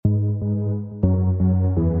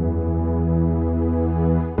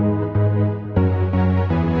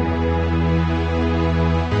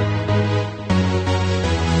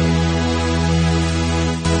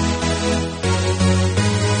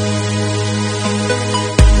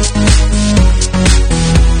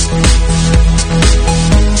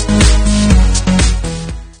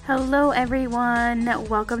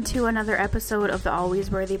welcome to another episode of the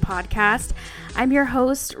Always Worthy podcast. I'm your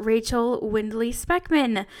host, Rachel Windley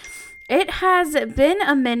Speckman. It has been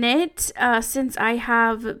a minute since I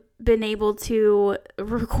have been able to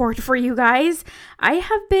record for you guys. I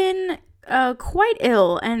have been quite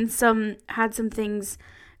ill and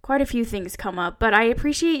quite a few things come up, but I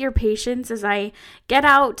appreciate your patience as I get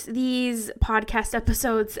out these podcast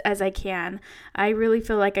episodes as I can. I really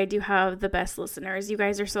feel like I do have the best listeners. You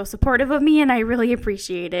guys are so supportive of me and I really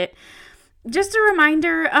appreciate it. Just a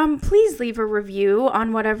reminder, please leave a review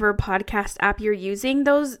on whatever podcast app you're using.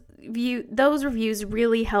 Those reviews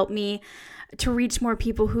really help me to reach more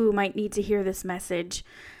people who might need to hear this message.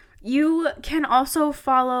 You can also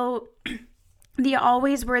follow the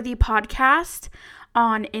Always Worthy podcast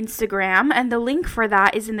on Instagram, and the link for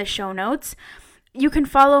that is in the show notes. You can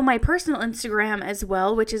follow my personal Instagram as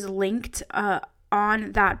well, which is linked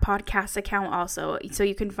on that podcast account also, so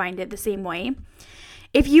you can find it the same way.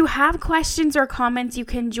 If you have questions or comments, you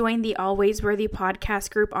can join the Always Worthy podcast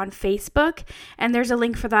group on Facebook, and there's a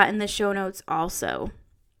link for that in the show notes also.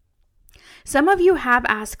 Some of you have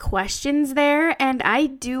asked questions there, and I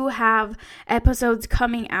do have episodes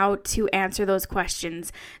coming out to answer those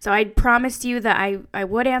questions. So I promised you that I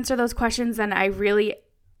would answer those questions, and I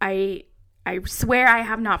swear I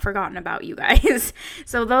have not forgotten about you guys.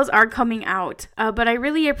 So those are coming out. But I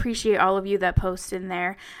really appreciate all of you that post in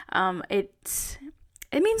there. It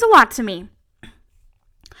means a lot to me.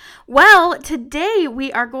 Well, today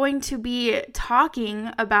we are going to be talking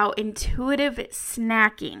about intuitive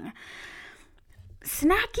snacking.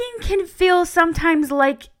 Snacking can feel sometimes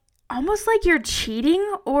like almost like you're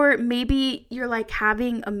cheating, or maybe you're like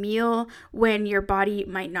having a meal when your body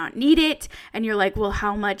might not need it. And you're like, well,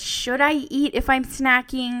 how much should I eat if I'm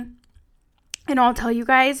snacking? And I'll tell you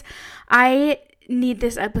guys, I need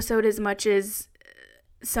this episode as much as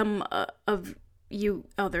some of you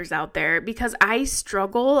others out there, because I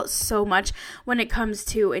struggle so much when it comes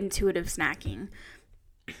to intuitive snacking.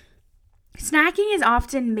 Snacking is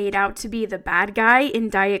often made out to be the bad guy in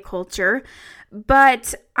diet culture,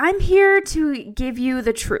 but I'm here to give you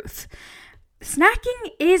the truth.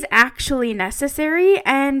 Snacking is actually necessary,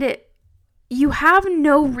 and you have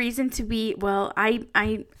no reason to be, well,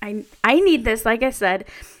 I need this, like I said,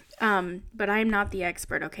 but I'm not the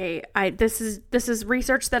expert, okay? This is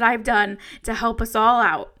research that I've done to help us all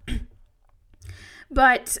out.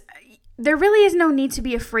 But there really is no need to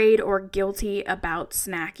be afraid or guilty about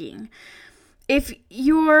snacking. If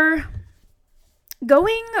you're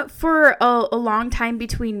going for a long time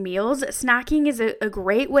between meals, snacking is a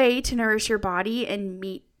great way to nourish your body and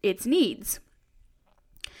meet its needs.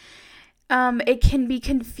 It can be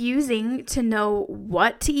confusing to know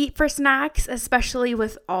what to eat for snacks, especially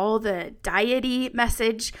with all the diety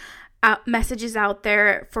messages out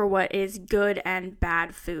there for what is good and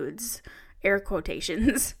bad foods, air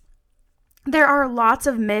quotations. There are lots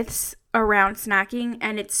of myths around snacking,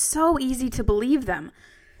 and it's so easy to believe them.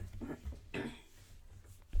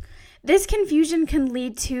 This confusion can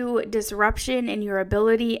lead to disruption in your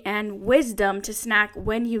ability and wisdom to snack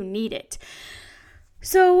when you need it.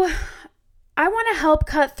 So, I want to help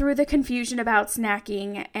cut through the confusion about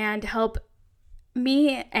snacking and help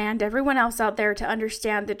me and everyone else out there to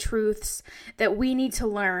understand the truths that we need to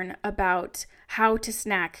learn about how to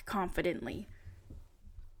snack confidently.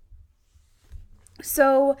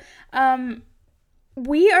 So,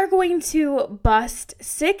 we are going to bust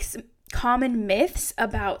 6 common myths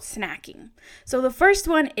about snacking. So the first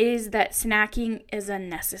one is that snacking is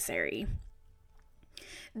unnecessary.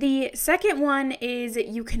 The second one is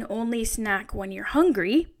you can only snack when you're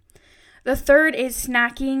hungry. The third is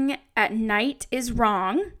snacking at night is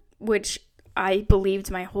wrong, which I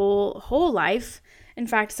believed my whole life. In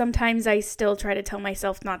fact, sometimes I still try to tell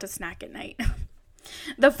myself not to snack at night.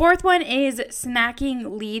 The fourth one is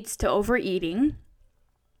snacking leads to overeating.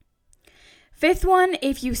 Fifth one,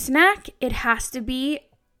 if you snack, it has to be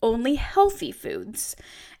only healthy foods.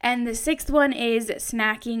 And the sixth one is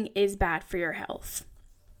snacking is bad for your health.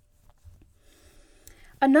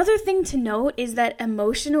 Another thing to note is that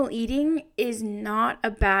emotional eating is not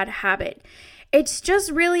a bad habit. It's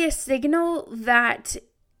just really a signal that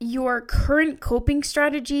your current coping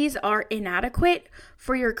strategies are inadequate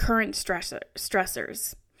for your current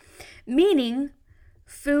stressors. Meaning,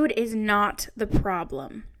 food is not the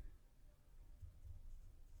problem.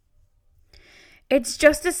 It's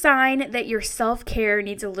just a sign that your self-care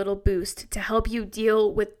needs a little boost to help you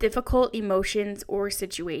deal with difficult emotions or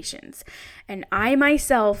situations. And I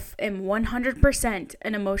myself am 100%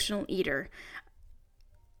 an emotional eater.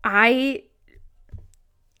 I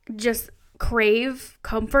just crave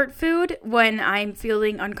comfort food when I'm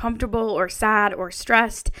feeling uncomfortable or sad or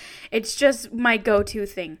stressed. It's just my go-to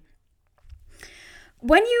thing.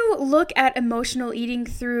 When you look at emotional eating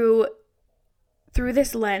through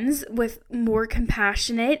this lens with more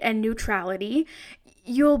compassionate and neutrality,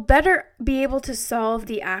 you'll better be able to solve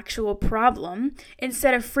the actual problem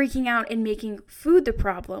instead of freaking out and making food the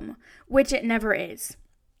problem, which it never is.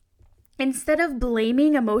 Instead of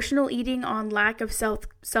blaming emotional eating on lack of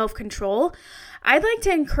self-control, I'd like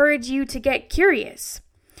to encourage you to get curious.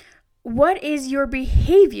 What is your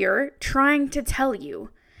behavior trying to tell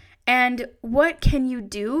you? And what can you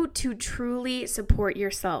do to truly support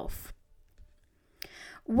yourself?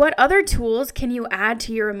 What other tools can you add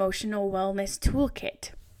to your emotional wellness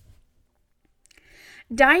toolkit?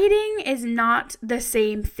 Dieting is not the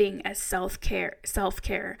same thing as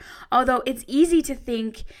self-care, although it's easy to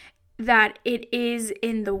think that it is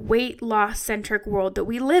in the weight loss centric world that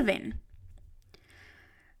we live in.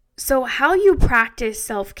 So how do you practice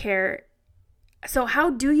self-care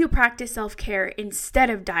instead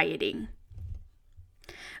of dieting?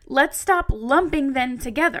 Let's stop lumping them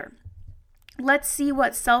together. Let's see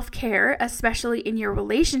what self-care, especially in your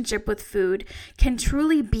relationship with food, can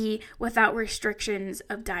truly be without restrictions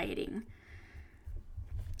of dieting.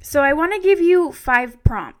 So I want to give you 5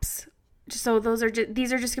 prompts. So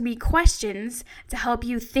these are just going to be questions to help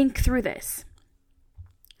you think through this.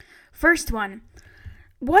 First one,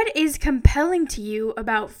 what is compelling to you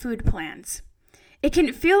about food plans? It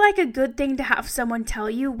can feel like a good thing to have someone tell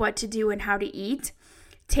you what to do and how to eat,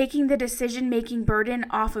 taking the decision-making burden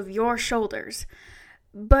off of your shoulders.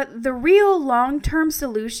 But the real long-term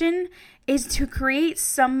solution is to create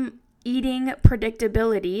some eating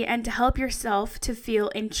predictability and to help yourself to feel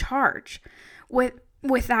in charge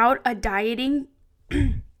without a dieting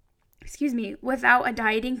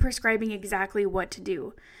prescribing exactly what to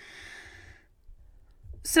do.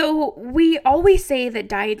 So we always say that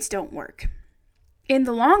diets don't work. In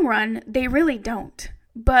the long run, they really don't.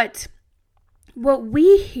 But what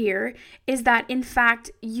we hear is that, in fact,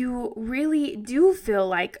 you really do feel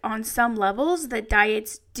like on some levels that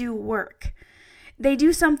diets do work. They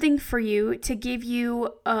do something for you to give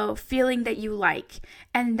you a feeling that you like,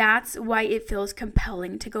 and that's why it feels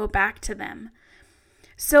compelling to go back to them.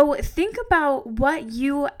 So think about what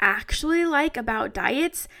you actually like about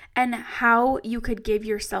diets and how you could give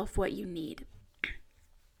yourself what you need.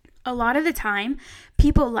 A lot of the time,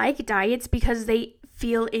 people like diets because they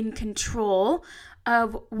feel in control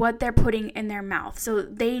of what they're putting in their mouth. So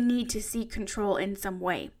they need to seek control in some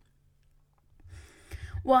way.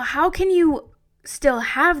 Well, how can you still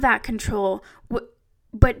have that control,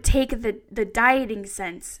 but take the dieting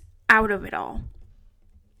sense out of it all?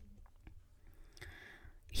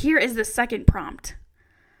 Here is the second prompt.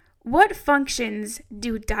 What functions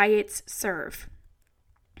do diets serve?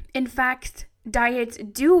 In fact, diets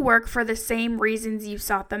do work for the same reasons you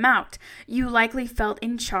sought them out. You likely felt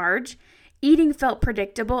in charge. Eating felt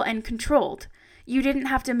predictable and controlled. You didn't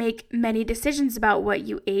have to make many decisions about what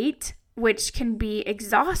you ate, which can be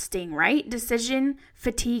exhausting, right? Decision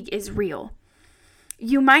fatigue is real.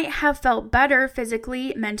 You might have felt better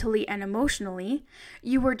physically, mentally, and emotionally.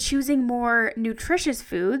 You were choosing more nutritious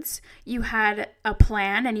foods. You had a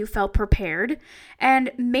plan and you felt prepared. And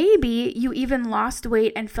maybe you even lost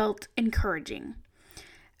weight and felt encouraging.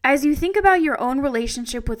 As you think about your own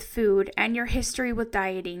relationship with food and your history with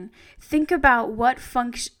dieting, think about what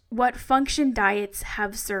function diets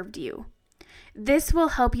have served you. This will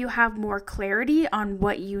help you have more clarity on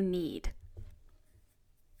what you need.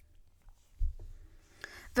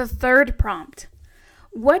 The third prompt.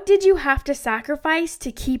 What did you have to sacrifice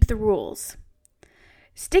to keep the rules?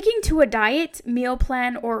 Sticking to a diet, meal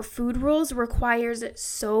plan, or food rules requires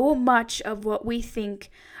so much of what we think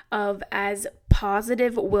of as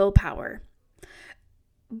positive willpower.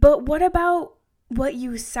 But what about what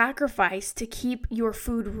you sacrificed to keep your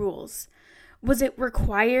food rules? Was it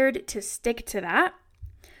required to stick to that?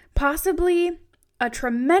 Possibly a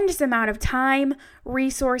tremendous amount of time,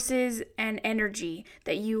 resources, and energy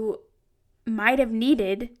that you might have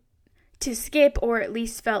needed to skip or at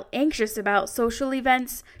least felt anxious about social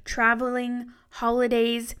events, traveling,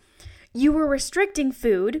 holidays. You were restricting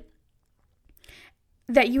food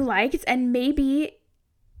that you liked, and maybe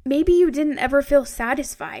you didn't ever feel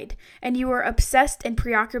satisfied, and you were obsessed and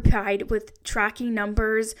preoccupied with tracking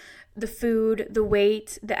numbers, the food, the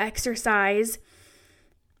weight, the exercise,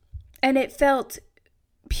 and it felt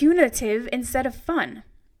punitive instead of fun.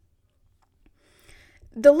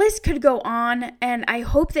 The list could go on, and I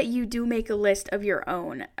hope that you do make a list of your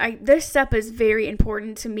own. This step is very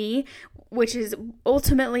important to me, which is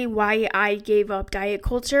ultimately why I gave up diet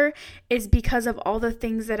culture, is because of all the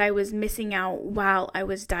things that I was missing out while I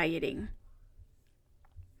was dieting.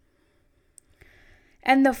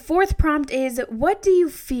 And the fourth prompt is, what do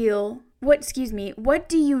you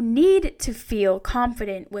need to feel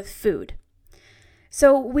confident with food?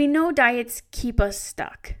 So we know diets keep us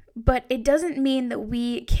stuck, but it doesn't mean that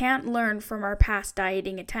we can't learn from our past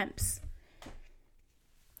dieting attempts.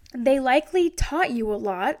 They likely taught you a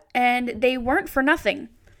lot, and they weren't for nothing.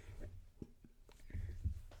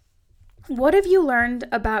 What have you learned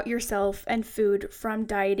about yourself and food from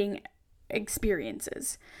dieting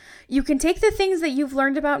experiences? You can take the things that you've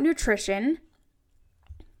learned about nutrition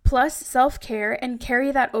plus self-care and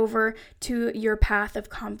carry that over to your path of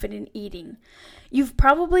confident eating. You've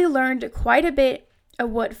probably learned quite a bit of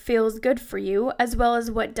what feels good for you as well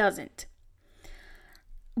as what doesn't.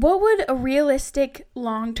 What would a realistic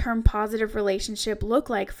long-term positive relationship look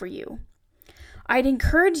like for you? I'd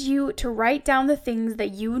encourage you to write down the things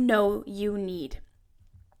that you know you need.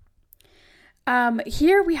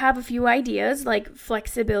 Here we have a few ideas like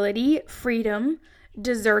flexibility, freedom,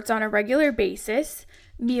 desserts on a regular basis,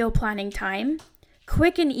 meal planning time,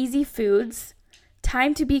 quick and easy foods,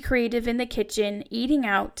 time to be creative in the kitchen, eating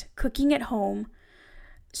out, cooking at home,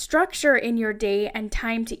 structure in your day and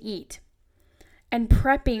time to eat, and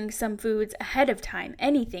prepping some foods ahead of time.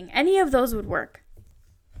 Any of those would work.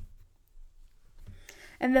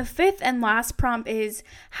 And the fifth and last prompt is,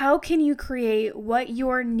 how can you create what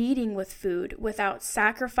you're needing with food without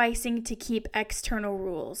sacrificing to keep external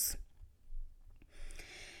rules?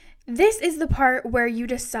 This is the part where you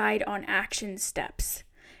decide on action steps.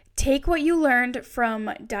 Take what you learned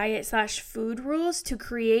from diet/food rules to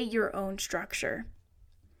create your own structure.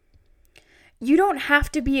 You don't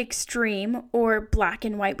have to be extreme or black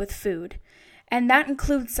and white with food, and that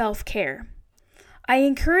includes self-care. I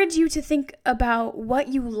encourage you to think about what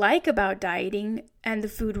you like about dieting and the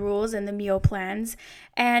food rules and the meal plans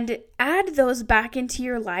and add those back into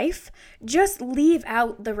your life. Just leave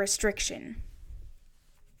out the restriction.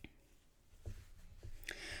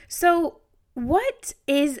 So, what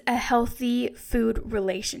is a healthy food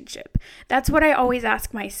relationship? That's what I always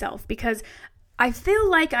ask myself, because I feel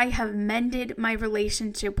like I have mended my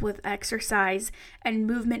relationship with exercise and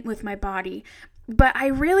movement with my body, but I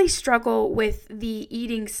really struggle with the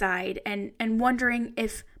eating side and wondering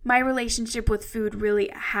if my relationship with food really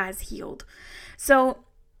has healed. So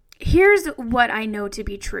here's what I know to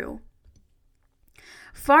be true.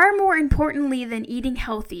 Far more importantly than eating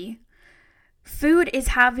healthy, food is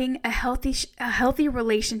having a healthy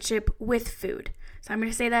relationship with food. So I'm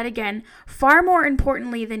going to say that again. Far more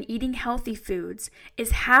importantly than eating healthy foods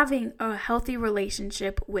is having a healthy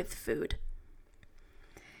relationship with food.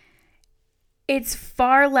 It's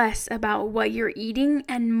far less about what you're eating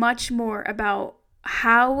and much more about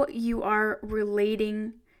how you are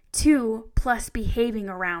relating to plus behaving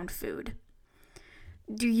around food.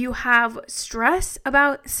 Do you have stress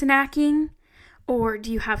about snacking? Or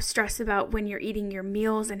do you have stress about when you're eating your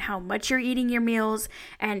meals and how much you're eating your meals?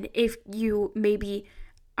 And if you maybe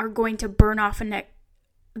are going to burn off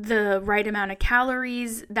the right amount of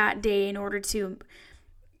calories that day in order to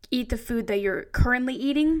eat the food that you're currently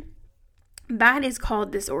eating? That is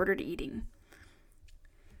called disordered eating.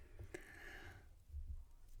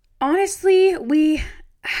 Honestly, we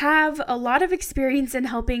have a lot of experience in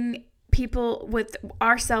helping people with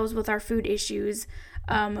ourselves with our food issues.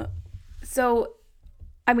 I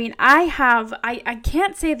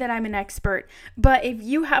can't say that I'm an expert, but if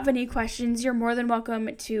you have any questions, you're more than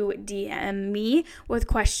welcome to DM me with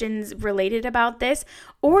questions related about this,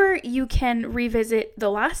 or you can revisit the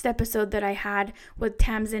last episode that I had with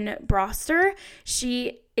Tamsin Broster.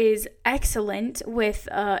 She is excellent with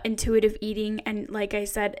intuitive eating, and like I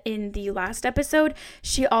said in the last episode,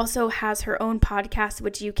 she also has her own podcast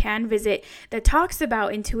which you can visit that talks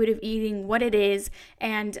about intuitive eating, what it is,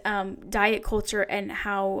 and diet culture and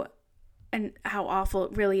how awful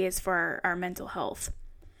it really is for our mental health.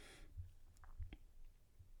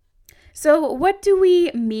 So what do we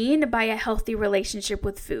mean by a healthy relationship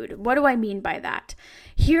with food? What do I mean by that?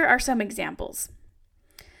 Here are some examples.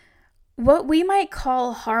 What we might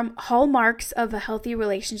call hallmarks of a healthy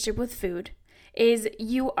relationship with food is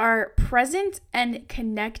you are present and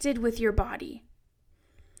connected with your body.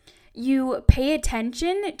 You pay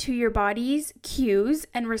attention to your body's cues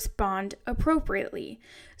and respond appropriately.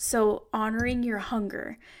 So honoring your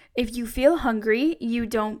hunger. If you feel hungry, you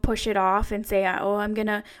don't push it off and say, I'm going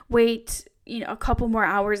to wait, a couple more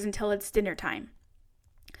hours until it's dinner time.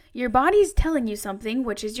 Your body's telling you something,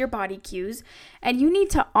 which is your body cues, and you need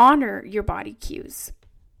to honor your body cues.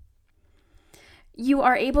 You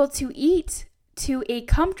are able to eat to a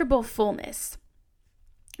comfortable fullness.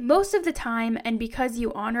 Most of the time, and because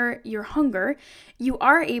you honor your hunger, you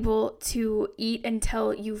are able to eat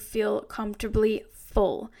until you feel comfortably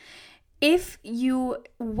full. If you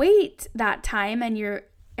wait that time and you're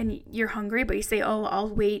hungry, but you say, "Oh, I'll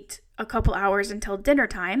wait a couple hours until dinner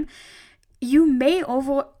time," you may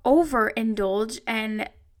overindulge and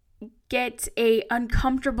get a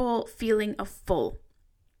uncomfortable feeling of full.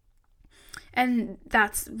 And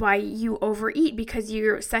that's why you overeat, because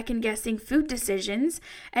you're second guessing food decisions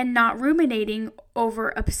and not ruminating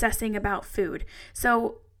over obsessing about food.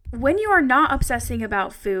 So when you are not obsessing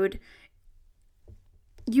about food,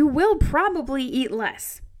 you will probably eat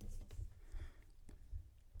less.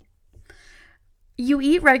 You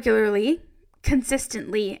eat regularly,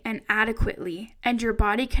 consistently, and adequately, and your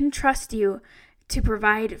body can trust you to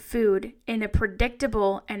provide food in a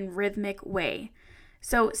predictable and rhythmic way.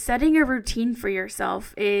 So setting a routine for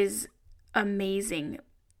yourself is amazing.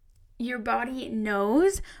 Your body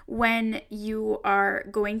knows when you are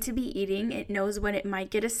going to be eating. It knows when it might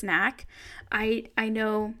get a snack. I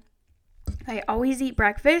know I always eat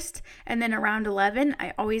breakfast, and then around 11,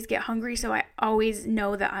 I always get hungry, so I always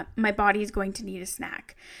know that my body is going to need a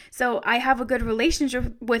snack. So I have a good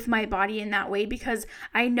relationship with my body in that way because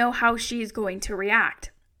I know how she's going to react.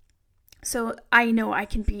 So I know I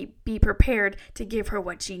can be prepared to give her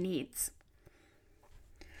what she needs.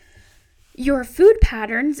 Your food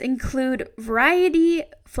patterns include variety,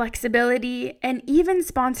 flexibility, and even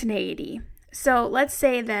spontaneity. So let's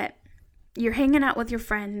say that you're hanging out with your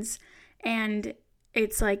friends and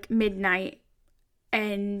it's like midnight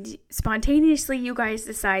and spontaneously you guys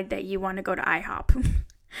decide that you want to go to IHOP.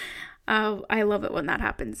 I love it when that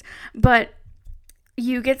happens. But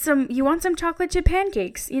you want some chocolate chip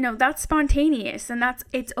pancakes. That's spontaneous, and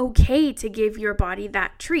it's okay to give your body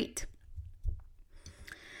that treat.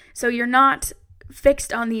 So you're not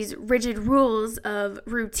fixed on these rigid rules of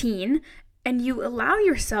routine, and you allow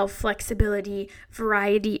yourself flexibility,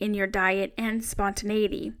 variety in your diet, and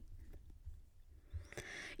spontaneity.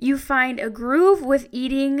 You find a groove with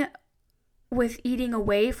eating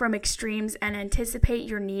away from extremes and anticipate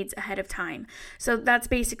your needs ahead of time. So that's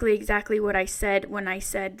basically exactly what I said when I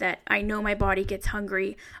said that I know my body gets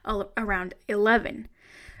hungry around 11.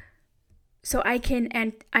 So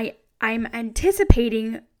I'm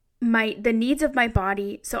anticipating the needs of my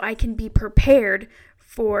body so I can be prepared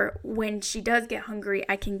for when she does get hungry,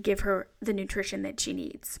 I can give her the nutrition that she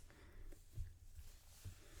needs.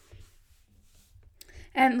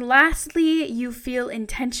 And lastly, you feel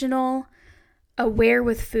intentional, aware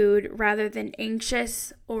with food rather than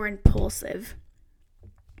anxious or impulsive.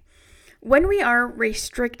 When we are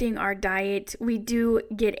restricting our diet, we do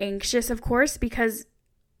get anxious, of course, because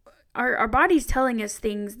our body's telling us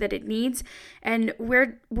things that it needs, and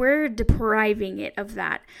we're depriving it of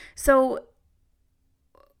that. So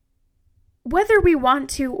whether we want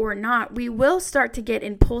to or not, we will start to get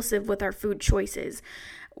impulsive with our food choices.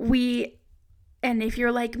 And if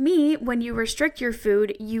you're like me, when you restrict your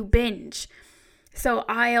food, you binge. So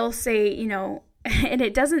I'll say, and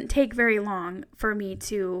it doesn't take very long for me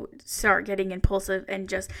to start getting impulsive and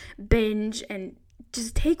just binge and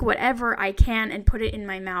just take whatever I can and put it in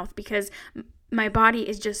my mouth because my body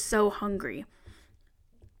is just so hungry.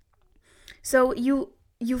 So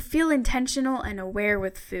you feel intentional and aware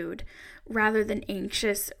with food rather than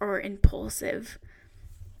anxious or impulsive.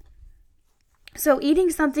 So eating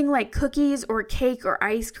something like cookies or cake or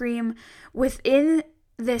ice cream within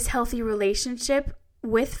this healthy relationship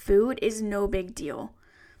with food is no big deal.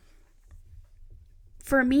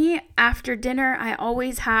 For me, after dinner, I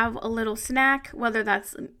always have a little snack, whether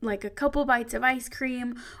that's like a couple bites of ice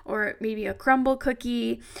cream or maybe a crumble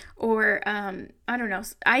cookie or, I don't know.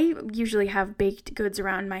 I usually have baked goods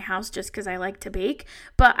around my house just because I like to bake,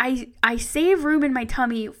 but I save room in my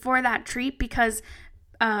tummy for that treat because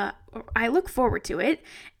I look forward to it,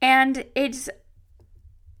 and it's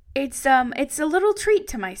a little treat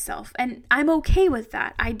to myself, and I'm okay with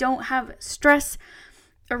that. I don't have stress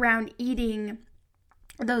around eating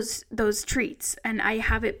those treats, and I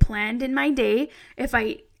have it planned in my day. If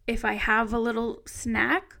I have a little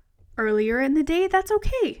snack earlier in the day, that's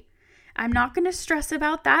okay. I'm not going to stress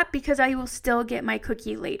about that because I will still get my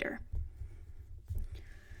cookie later.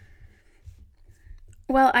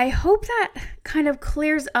 Well, I hope that kind of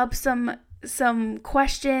clears up some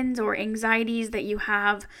questions or anxieties that you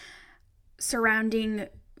have surrounding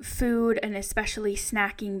food and especially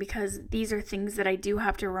snacking, because these are things that I do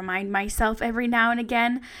have to remind myself every now and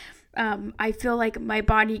again. I feel like my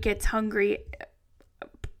body gets hungry,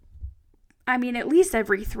 at least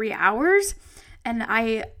every 3 hours. And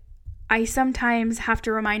I sometimes have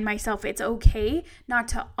to remind myself it's okay not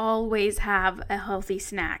to always have a healthy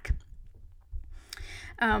snack.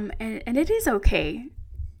 And it is okay.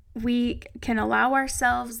 We can allow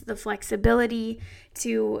ourselves the flexibility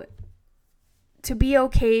to be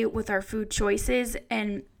okay with our food choices,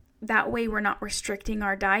 and that way we're not restricting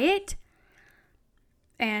our diet,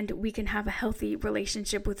 and we can have a healthy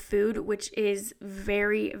relationship with food, which is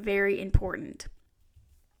very, very important.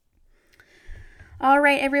 All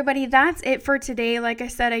right, everybody, that's it for today. Like I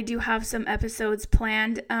said, I do have some episodes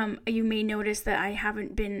planned. You may notice that I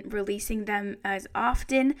haven't been releasing them as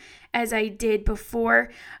often as I did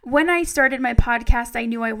before. When I started my podcast, I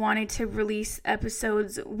knew I wanted to release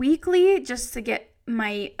episodes weekly just to get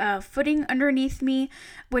my footing underneath me,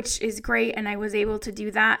 which is great, and I was able to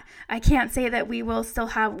do that. I can't say that we will still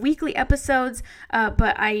have weekly episodes,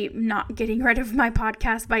 but I'm not getting rid of my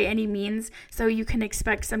podcast by any means, so you can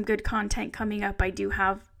expect some good content coming up. I do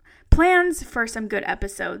have plans for some good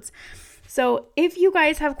episodes. So if you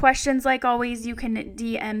guys have questions, like always, you can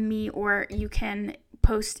DM me or you can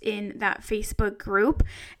post in that Facebook group.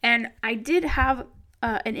 And I did have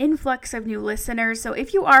an influx of new listeners. So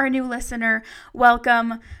if you are a new listener,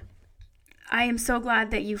 welcome. I am so glad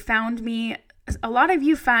that you found me. A lot of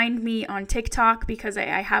you find me on TikTok because I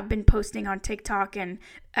have been posting on TikTok, and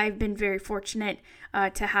I've been very fortunate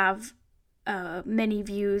to have many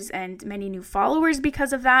views and many new followers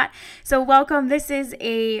because of that. So welcome. This is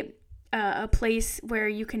a place where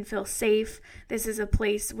you can feel safe. This is a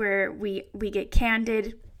place where we get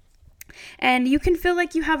candid. And you can feel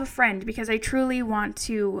like you have a friend, because I truly want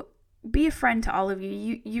to be a friend to all of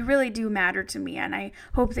you. You really do matter to me, and I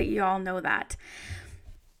hope that you all know that.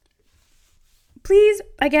 Please,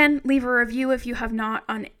 again, leave a review if you have not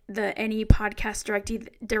on any podcast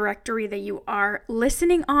directory that you are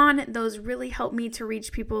listening on. Those really help me to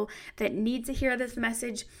reach people that need to hear this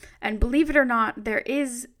message. And believe it or not, there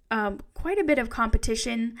is quite a bit of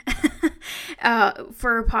competition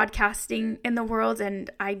for podcasting in the world, and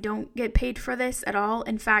I don't get paid for this at all.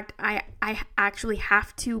 In fact, I actually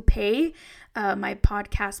have to pay my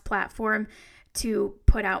podcast platform to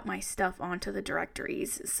put out my stuff onto the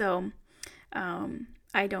directories. So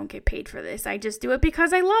I don't get paid for this. I just do it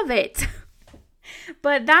because I love it.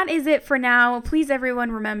 But that is it for now. Please,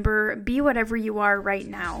 everyone, remember, be whatever you are right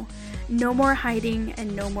now. No more hiding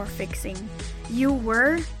and no more fixing. You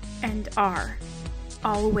were and are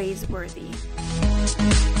always worthy.